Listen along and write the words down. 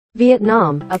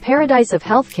Vietnam, a paradise of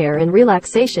healthcare and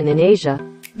relaxation in Asia.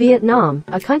 Vietnam,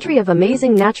 a country of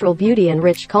amazing natural beauty and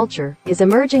rich culture, is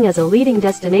emerging as a leading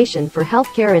destination for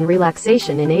healthcare and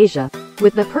relaxation in Asia.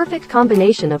 With the perfect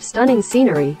combination of stunning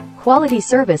scenery, quality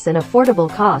service and affordable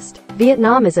cost,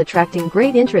 Vietnam is attracting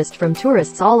great interest from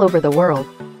tourists all over the world.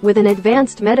 With an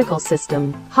advanced medical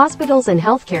system, hospitals and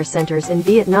healthcare centers in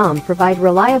Vietnam provide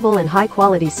reliable and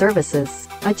high-quality services.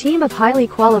 A team of highly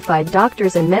qualified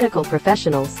doctors and medical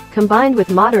professionals, combined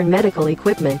with modern medical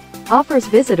equipment, offers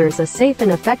visitors a safe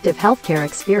and effective healthcare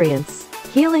experience.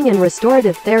 Healing and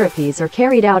restorative therapies are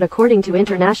carried out according to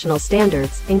international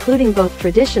standards, including both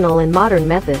traditional and modern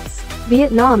methods.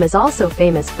 Vietnam is also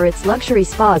famous for its luxury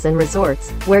spas and resorts,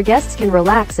 where guests can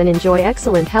relax and enjoy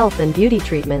excellent health and beauty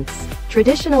treatments.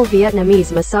 Traditional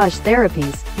Vietnamese massage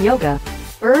therapies, yoga,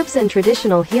 herbs and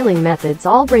traditional healing methods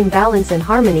all bring balance and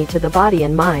harmony to the body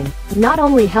and mind. Not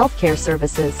only healthcare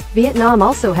services, Vietnam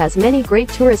also has many great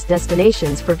tourist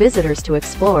destinations for visitors to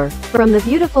explore. From the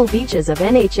beautiful beaches of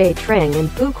Nha Trang and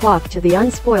Quoc to the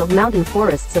unspoiled mountain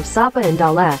forests of Sapa and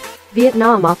Da Lat,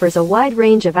 Vietnam offers a wide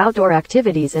range of outdoor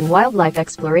activities and wildlife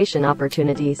exploration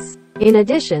opportunities. In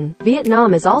addition,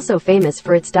 Vietnam is also famous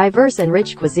for its diverse and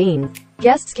rich cuisine.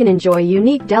 Guests can enjoy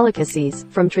unique delicacies,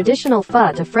 from traditional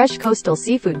pho to fresh coastal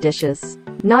seafood dishes.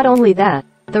 Not only that,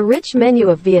 the rich menu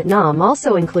of Vietnam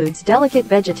also includes delicate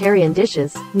vegetarian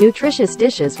dishes, nutritious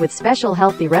dishes with special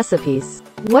healthy recipes.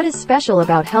 What is special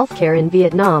about healthcare in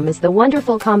Vietnam is the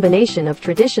wonderful combination of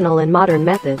traditional and modern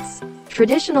methods.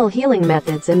 Traditional healing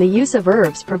methods and the use of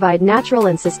herbs provide natural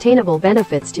and sustainable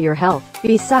benefits to your health.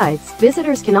 Besides,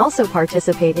 visitors can also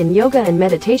participate in yoga and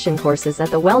meditation courses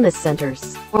at the wellness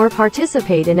centers, or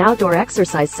participate in outdoor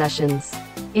exercise sessions.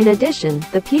 In addition,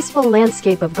 the peaceful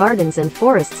landscape of gardens and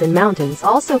forests and mountains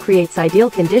also creates ideal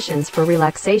conditions for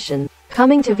relaxation.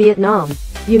 Coming to Vietnam,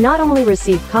 you not only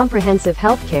receive comprehensive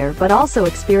healthcare but also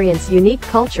experience unique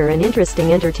culture and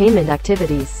interesting entertainment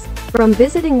activities. From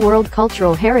visiting world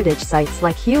cultural heritage sites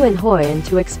like Hue Hoi and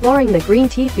to exploring the green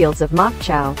tea fields of Moc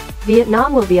Chau,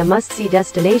 Vietnam will be a must-see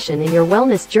destination in your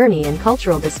wellness journey and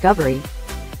cultural discovery.